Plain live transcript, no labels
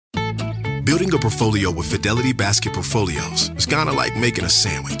Building a portfolio with Fidelity Basket Portfolios is kind of like making a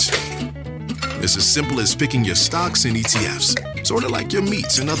sandwich. It's as simple as picking your stocks and ETFs, sort of like your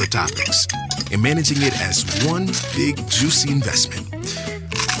meats and other toppings, and managing it as one big, juicy investment.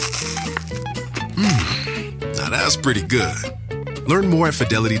 Now that's pretty good. Learn more at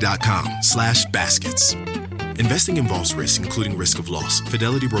fidelity.com/baskets. Investing involves risk, including risk of loss.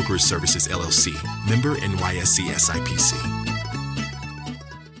 Fidelity Brokerage Services, LLC. Member NYSE SIPC.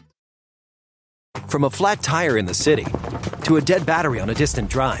 From a flat tire in the city to a dead battery on a distant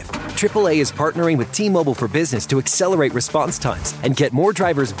drive, AAA is partnering with T-Mobile for Business to accelerate response times and get more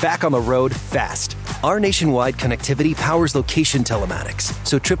drivers back on the road fast. Our nationwide connectivity powers location telematics,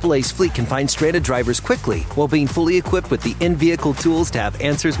 so AAA's fleet can find stranded drivers quickly while being fully equipped with the in-vehicle tools to have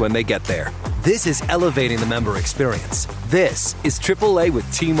answers when they get there. This is elevating the member experience. This is AAA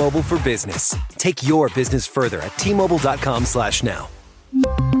with T-Mobile for Business. Take your business further at T-Mobile.com/now.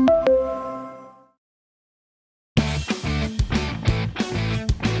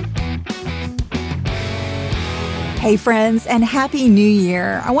 Hey friends, and Happy New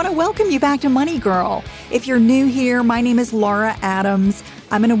Year. I want to welcome you back to Money Girl. If you're new here, my name is Laura Adams.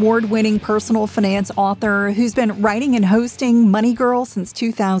 I'm an award-winning personal finance author who's been writing and hosting Money Girl since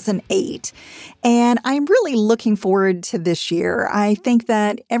 2008. And I'm really looking forward to this year. I think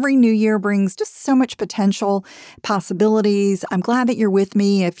that every new year brings just so much potential, possibilities. I'm glad that you're with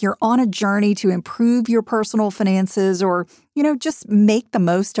me. If you're on a journey to improve your personal finances or just make the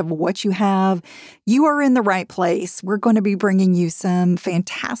most of what you have, you are in the right place. We're going to be bringing you some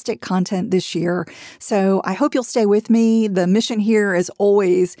fantastic content this year. So I hope you'll stay with me. The mission here is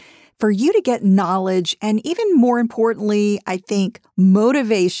always for you to get knowledge and, even more importantly, I think,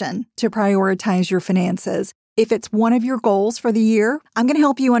 motivation to prioritize your finances. If it's one of your goals for the year, I'm going to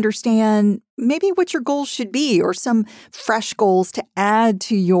help you understand maybe what your goals should be or some fresh goals to add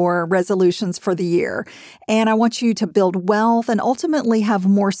to your resolutions for the year. And I want you to build wealth and ultimately have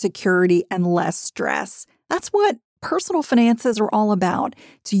more security and less stress. That's what personal finances are all about.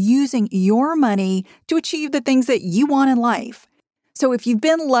 It's using your money to achieve the things that you want in life. So if you've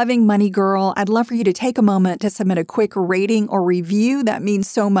been loving Money Girl, I'd love for you to take a moment to submit a quick rating or review. That means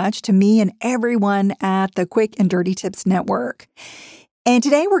so much to me and everyone at the Quick and Dirty Tips Network. And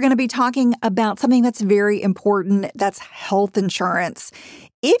today we're going to be talking about something that's very important. That's health insurance.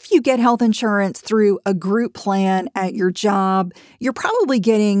 If you get health insurance through a group plan at your job, you're probably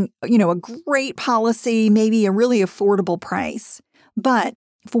getting, a great policy, maybe a really affordable price. But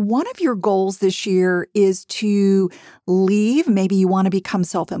if one of your goals this year is to leave, maybe you want to become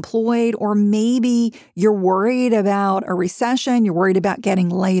self-employed, or maybe you're worried about a recession, you're worried about getting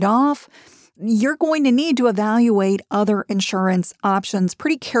laid off, you're going to need to evaluate other insurance options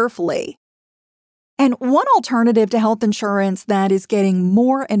pretty carefully. And one alternative to health insurance that is getting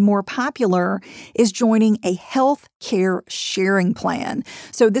more and more popular is joining a health care sharing plan.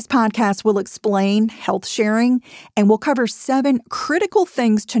 So this podcast will explain health sharing, and we'll cover 7 critical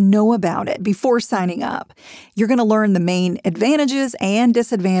things to know about it before signing up. You're going to learn the main advantages and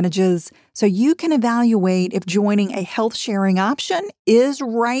disadvantages so you can evaluate if joining a health sharing option is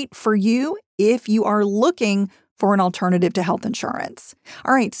right for you if you are looking for an alternative to health insurance.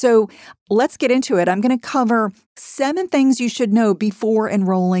 All right, so let's get into it. I'm going to cover 7 things you should know before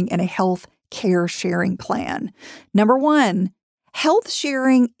enrolling in a health care sharing plan. Number 1, health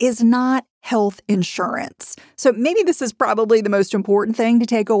sharing is not health insurance. So maybe this is probably the most important thing to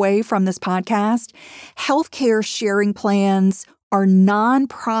take away from this podcast. Health care sharing plans are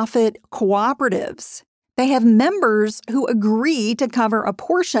nonprofit cooperatives. They have members who agree to cover a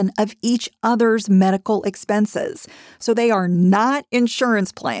portion of each other's medical expenses. So they are not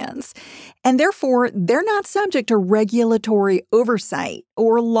insurance plans. And therefore, they're not subject to regulatory oversight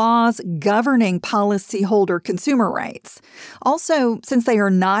or laws governing policyholder consumer rights. Also, since they are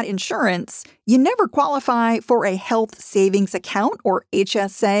not insurance, you never qualify for a health savings account or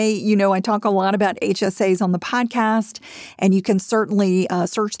HSA. I talk a lot about HSAs on the podcast, and you can certainly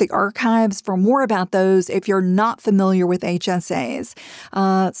search the archives for more about those if you're not familiar with HSAs.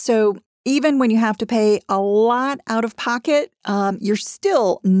 So even when you have to pay a lot out of pocket, you're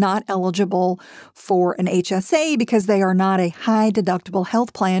still not eligible for an HSA because they are not a high deductible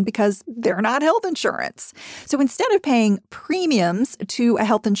health plan because they're not health insurance. So instead of paying premiums to a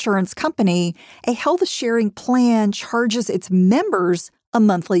health insurance company, a health sharing plan charges its members a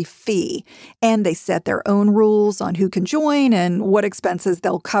monthly fee, and they set their own rules on who can join and what expenses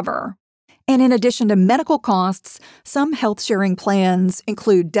they'll cover. And in addition to medical costs, some health sharing plans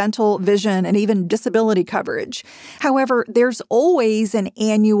include dental, vision, and even disability coverage. However, there's always an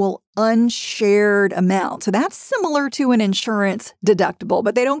annual unshared amount. So that's similar to an insurance deductible,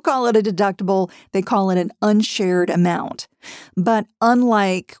 but they don't call it a deductible. They call it an unshared amount. But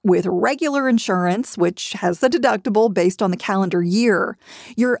unlike with regular insurance, which has the deductible based on the calendar year,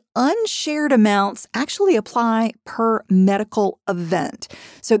 your unshared amounts actually apply per medical event.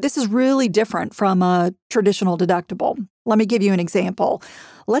 So this is really different from a traditional deductible. Let me give you an example.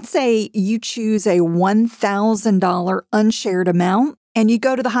 Let's say you choose a $1,000 unshared amount and you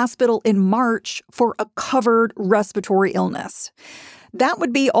go to the hospital in March for a covered respiratory illness. That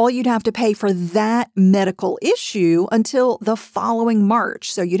would be all you'd have to pay for that medical issue until the following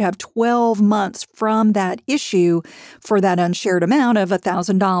March. So you'd have 12 months from that issue for that unshared amount of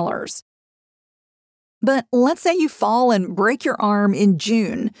 $1,000. But let's say you fall and break your arm in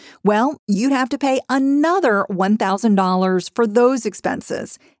June. Well, you'd have to pay another $1,000 for those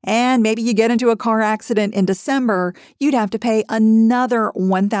expenses. And maybe you get into a car accident in December, you'd have to pay another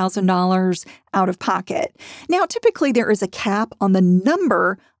 $1,000 out of pocket. Now, typically there is a cap on the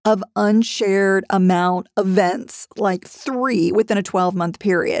number of unshared amount events, like 3 within a 12-month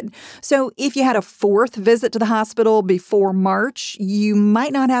period. So if you had a 4th visit to the hospital before March, you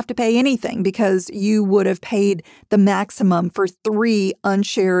might not have to pay anything because you would have paid the maximum for 3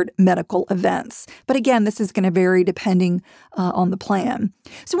 unshared medical events. But again, this is going to vary depending on the plan.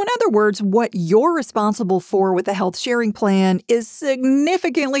 So in other words, what you're responsible for with a health sharing plan is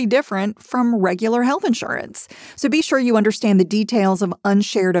significantly different from regular health insurance. So be sure you understand the details of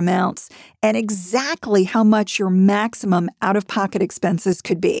unshared amounts and exactly how much your maximum out-of-pocket expenses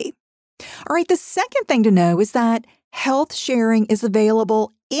could be. All right, the second thing to know is that health sharing is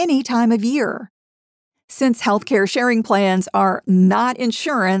available any time of year. Since healthcare sharing plans are not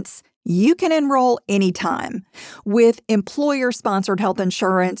insurance, you can enroll anytime. With employer-sponsored health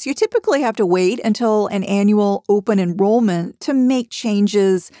insurance, you typically have to wait until an annual open enrollment to make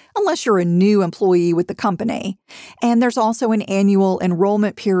changes unless you're a new employee with the company. And there's also an annual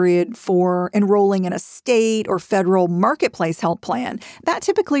enrollment period for enrolling in a state or federal marketplace health plan. That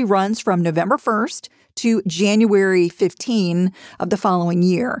typically runs from November 1st to January 15 of the following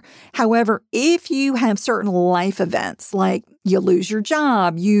year. However, if you have certain life events, like you lose your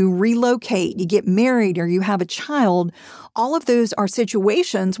job, you relocate, you get married, or you have a child, all of those are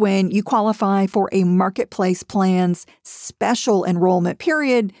situations when you qualify for a marketplace plan's special enrollment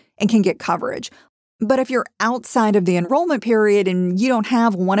period and can get coverage. But if you're outside of the enrollment period and you don't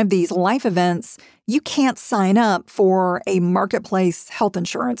have one of these life events, you can't sign up for a marketplace health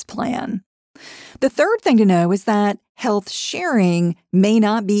insurance plan. The third thing to know is that health sharing may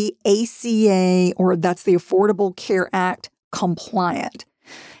not be ACA, or that's the Affordable Care Act, compliant.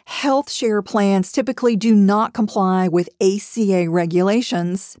 Health share plans typically do not comply with ACA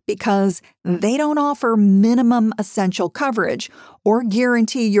regulations because they don't offer minimum essential coverage or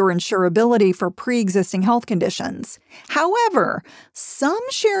guarantee your insurability for pre-existing health conditions. However, some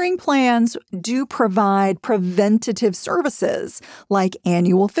sharing plans do provide preventative services like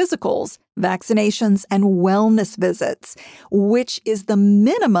annual physicals, vaccinations, and wellness visits, which is the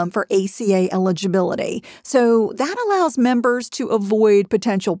minimum for ACA eligibility. So that allows members to avoid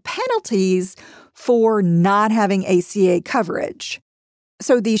potential penalties for not having ACA coverage.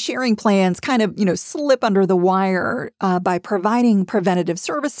 So these sharing plans kind of, slip under the wire by providing preventative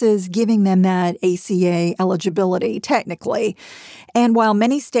services, giving them that ACA eligibility technically. And while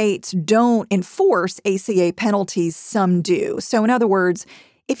many states don't enforce ACA penalties, some do. So in other words,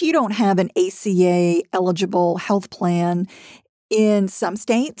 if you don't have an ACA eligible health plan, in some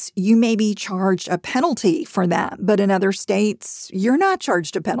states, you may be charged a penalty for that, but in other states, you're not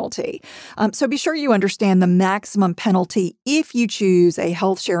charged a penalty. So be sure you understand the maximum penalty if you choose a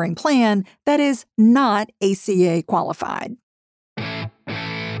health sharing plan that is not ACA qualified.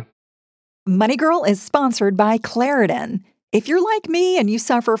 Money Girl is sponsored by Claritin. If you're like me and you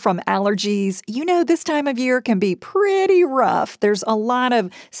suffer from allergies, you know this time of year can be pretty rough. There's a lot of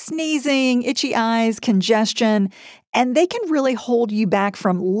sneezing, itchy eyes, congestion, and they can really hold you back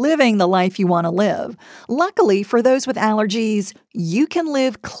from living the life you want to live. Luckily, for those with allergies, you can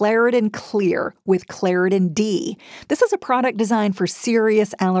live Claritin Clear with Claritin D. This is a product designed for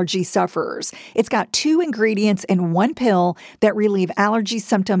serious allergy sufferers. It's got 2 ingredients in 1 pill that relieve allergy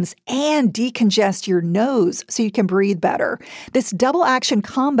symptoms and decongest your nose so you can breathe better. This double-action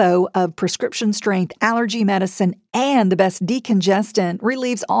combo of prescription-strength allergy medicine and the best decongestant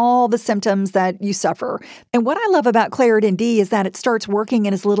relieves all the symptoms that you suffer. And what I love about Claritin D is that it starts working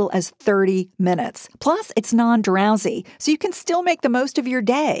in as little as 30 minutes. Plus, it's non-drowsy, so you can still still make the most of your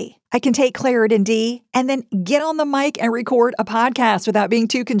day. I can take Claritin D and then get on the mic and record a podcast without being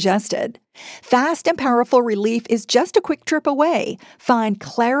too congested. Fast and powerful relief is just a quick trip away. Find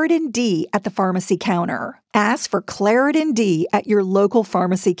Claritin D at the pharmacy counter. Ask for Claritin D at your local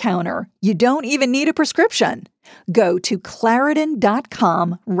pharmacy counter. You don't even need a prescription. Go to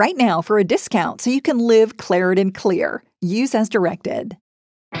Claritin.com right now for a discount so you can live Claritin Clear. Use as directed.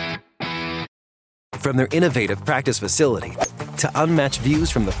 From their innovative practice facility to unmatched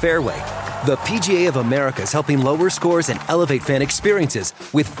views from the fairway, the PGA of America is helping lower scores and elevate fan experiences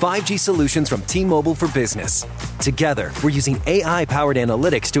with 5G solutions from T-Mobile for Business. Together, we're using AI-powered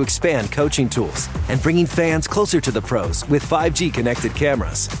analytics to expand coaching tools and bringing fans closer to the pros with 5G connected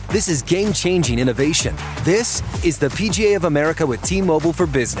cameras. This is game-changing innovation. This is the PGA of America with T-Mobile for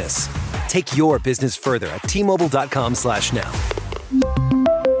Business. Take your business further at T-Mobile.com/now.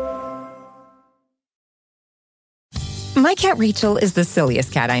 My cat Rachel is the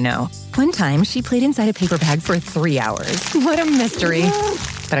silliest cat I know. One time, she played inside a paper bag for 3 hours. What a mystery.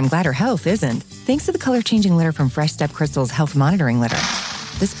 But I'm glad her health isn't, thanks to the color-changing litter from Fresh Step Crystal's Health Monitoring Litter.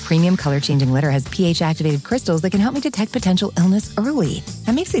 This premium color-changing litter has pH-activated crystals that can help me detect potential illness early.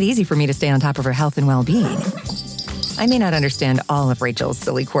 That makes it easy for me to stay on top of her health and well-being. I may not understand all of Rachel's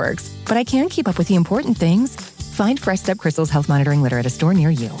silly quirks, but I can keep up with the important things. Find Fresh Step Crystal's Health Monitoring Litter at a store near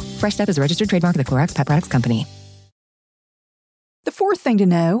you. Fresh Step is a registered trademark of the Clorox Pet Products Company. The fourth thing to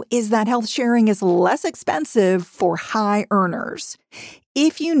know is that health sharing is less expensive for high earners.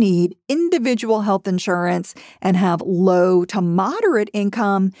 If you need individual health insurance and have low to moderate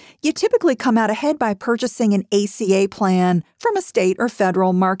income, you typically come out ahead by purchasing an ACA plan from a state or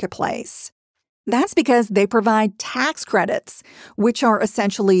federal marketplace. That's because they provide tax credits, which are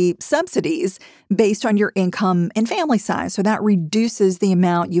essentially subsidies based on your income and family size. So that reduces the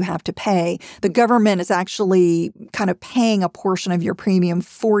amount you have to pay. The government is actually kind of paying a portion of your premium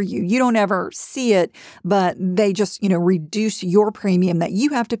for you. You don't ever see it, but they just, reduce your premium that you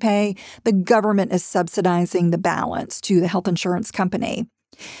have to pay. The government is subsidizing the balance to the health insurance company.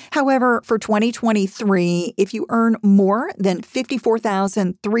 However, for 2023, if you earn more than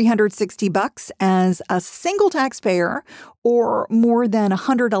 $54,360 as a single taxpayer or more than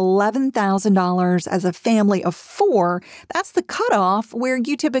 $111,000 as a family of four, that's the cutoff where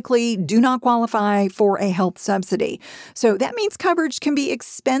you typically do not qualify for a health subsidy. So that means coverage can be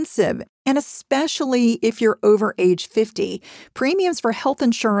expensive. And especially if you're over age 50, premiums for health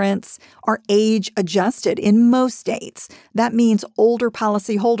insurance are age adjusted in most states. That means older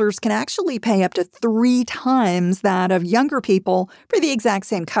policyholders can actually pay up to 3 times that of younger people for the exact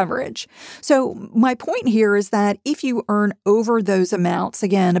same coverage. So my point here is that if you earn over those amounts,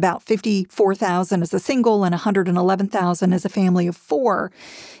 again, about $54,000 as a single and $111,000 as a family of four,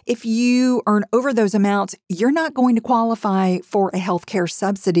 if you earn over those amounts, you're not going to qualify for a healthcare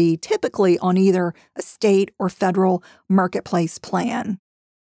subsidy, typically on either a state or federal marketplace plan.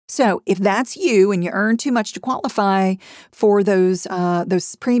 So if that's you and you earn too much to qualify for those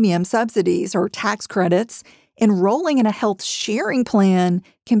premium subsidies or tax credits, enrolling in a health sharing plan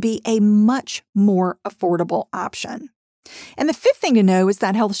can be a much more affordable option. And the fifth thing to know is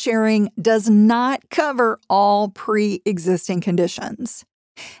that health sharing does not cover all pre-existing conditions.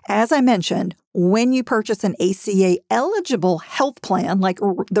 As I mentioned, when you purchase an ACA-eligible health plan, like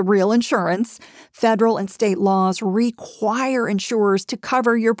the real insurance, federal and state laws require insurers to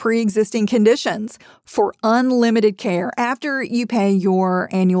cover your pre-existing conditions for unlimited care after you pay your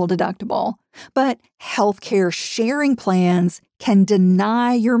annual deductible. But healthcare sharing plans can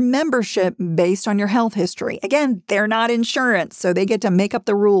deny your membership based on your health history. Again, they're not insurance, so they get to make up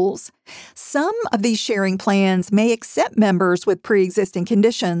the rules. Some of these sharing plans may accept members with pre-existing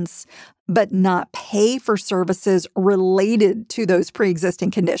conditions, but not pay for services related to those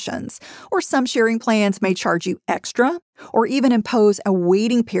pre-existing conditions. Or some sharing plans may charge you extra or even impose a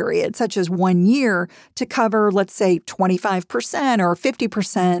waiting period, such as 1 year, to cover, let's say, 25% or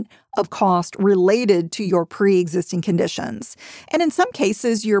 50% of cost related to your pre-existing conditions. And in some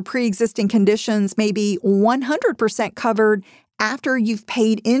cases, your pre-existing conditions may be 100% covered after you've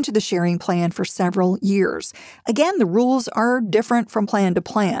paid into the sharing plan for several years. Again, the rules are different from plan to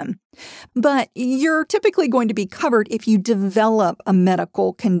plan. But you're typically going to be covered if you develop a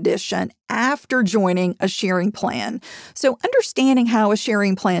medical condition after joining a sharing plan. So understanding how a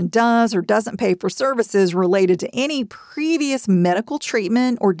sharing plan does or doesn't pay for services related to any previous medical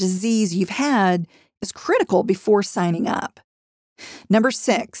treatment or disease you've had is critical before signing up. Number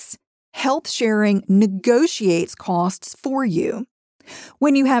 6, health sharing negotiates costs for you.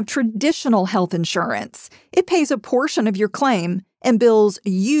 When you have traditional health insurance, it pays a portion of your claim and bills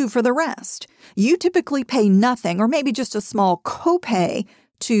you for the rest. You typically pay nothing or maybe just a small copay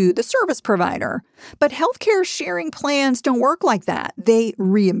to the service provider. But healthcare sharing plans don't work like that. They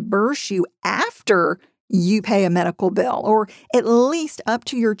reimburse you after you pay a medical bill, or at least up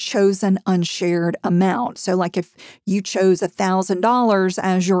to your chosen unshared amount. So like if you chose $1,000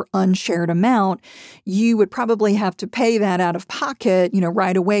 as your unshared amount, you would probably have to pay that out of pocket,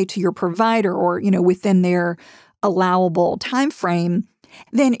 right away to your provider or, within their allowable time frame.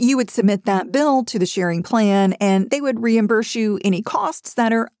 Then you would submit that bill to the sharing plan and they would reimburse you any costs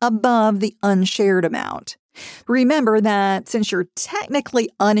that are above the unshared amount. Remember that since you're technically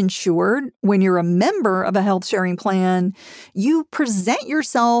uninsured, when you're a member of a health sharing plan, you present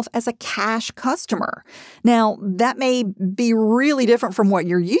yourself as a cash customer. Now, that may be really different from what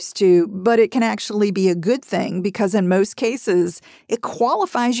you're used to, but it can actually be a good thing because in most cases, it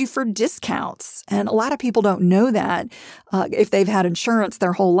qualifies you for discounts. And a lot of people don't know that if they've had insurance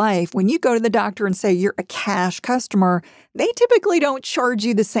their whole life. When you go to the doctor and say you're a cash customer, they typically don't charge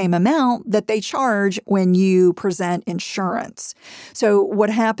you the same amount that they charge when you present insurance. So what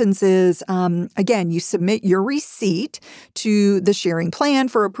happens is, again, you submit your receipt to the sharing plan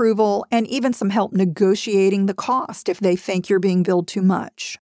for approval and even some help negotiating the cost if they think you're being billed too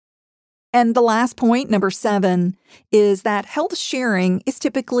much. And the last point, number 7, is that health sharing is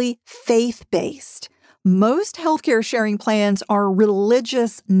typically faith-based. Most healthcare sharing plans are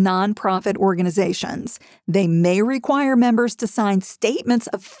religious nonprofit organizations. They may require members to sign statements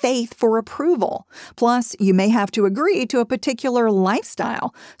of faith for approval. Plus, you may have to agree to a particular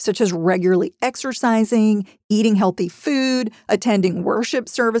lifestyle, such as regularly exercising, eating healthy food, attending worship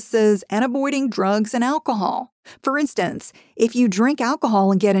services, and avoiding drugs and alcohol. For instance, if you drink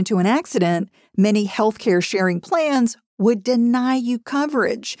alcohol and get into an accident, many healthcare sharing plans would deny you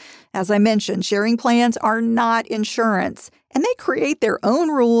coverage. As I mentioned, sharing plans are not insurance, and they create their own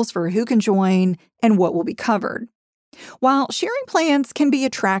rules for who can join and what will be covered. While sharing plans can be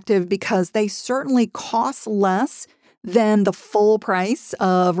attractive because they certainly cost less than the full price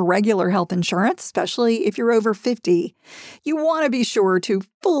of regular health insurance, especially if you're over 50, you want to be sure to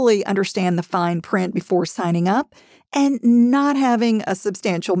fully understand the fine print before signing up and not having a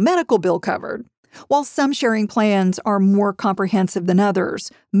substantial medical bill covered. While some sharing plans are more comprehensive than others,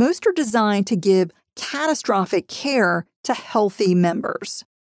 most are designed to give catastrophic care to healthy members.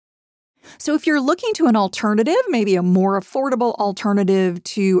 So if you're looking to an alternative, maybe a more affordable alternative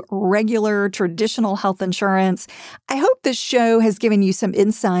to regular traditional health insurance, I hope this show has given you some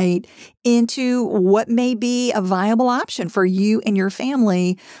insight into what may be a viable option for you and your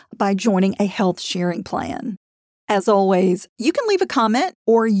family by joining a health sharing plan. As always, you can leave a comment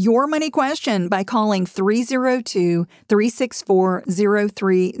or your money question by calling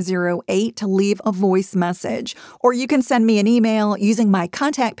 302-364-0308 to leave a voice message. Or you can send me an email using my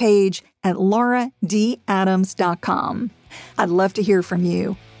contact page at lauradadams.com. I'd love to hear from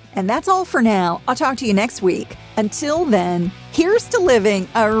you. And that's all for now. I'll talk to you next week. Until then, here's to living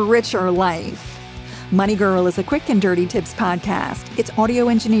a richer life. Money Girl is a quick and dirty tips podcast. It's audio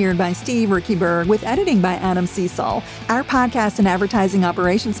engineered by Steve Rickyberg with editing by Adam Cecil. Our podcast and advertising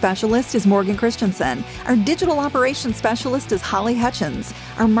operations specialist is Morgan Christensen. Our digital operations specialist is Holly Hutchins.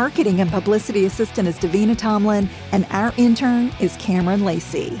 Our marketing and publicity assistant is Davina Tomlin. And our intern is Cameron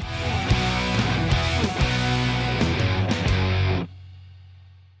Lacey.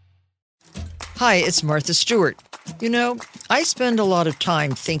 Hi, it's Martha Stewart. I spend a lot of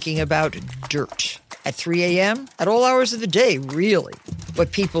time thinking about dirt. At 3 a.m., at all hours of the day, really.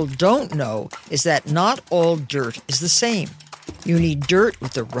 What people don't know is that not all dirt is the same. You need dirt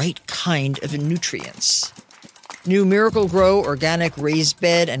with the right kind of nutrients. New Miracle-Gro organic raised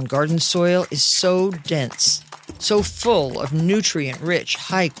bed and garden soil is so dense, so full of nutrient-rich,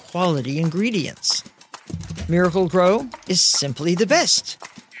 high-quality ingredients. Miracle-Gro is simply the best.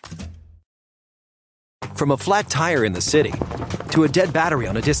 From a flat tire in the city to a dead battery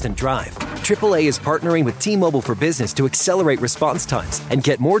on a distant drive, AAA is partnering with T-Mobile for Business to accelerate response times and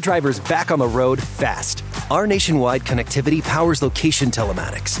get more drivers back on the road fast. Our nationwide connectivity powers location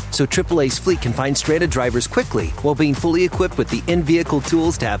telematics, so AAA's fleet can find stranded drivers quickly while being fully equipped with the in-vehicle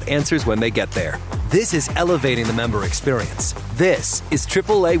tools to have answers when they get there. This is elevating the member experience. This is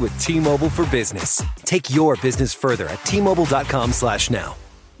AAA with T-Mobile for Business. Take your business further at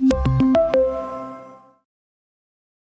T-Mobile.com/now.